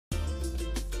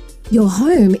Your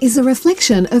home is a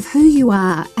reflection of who you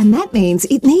are, and that means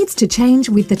it needs to change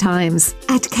with the times.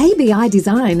 At KBI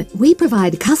Design, we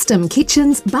provide custom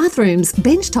kitchens, bathrooms,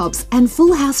 bench tops, and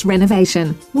full house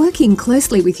renovation. Working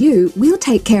closely with you, we'll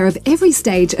take care of every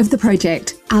stage of the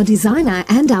project. Our designer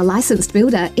and our licensed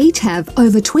builder each have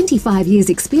over 25 years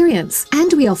experience,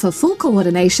 and we offer full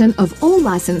coordination of all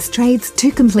licensed trades to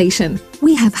completion.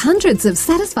 We have hundreds of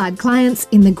satisfied clients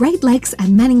in the Great Lakes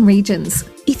and Manning regions.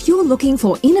 If you're looking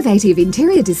for innovative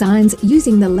interior designs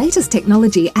using the latest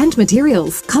technology and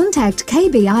materials, contact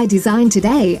KBI Design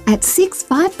today at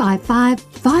 6555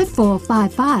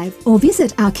 5455 or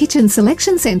visit our Kitchen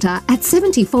Selection Centre at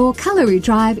 74 Cullery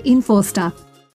Drive in Forster.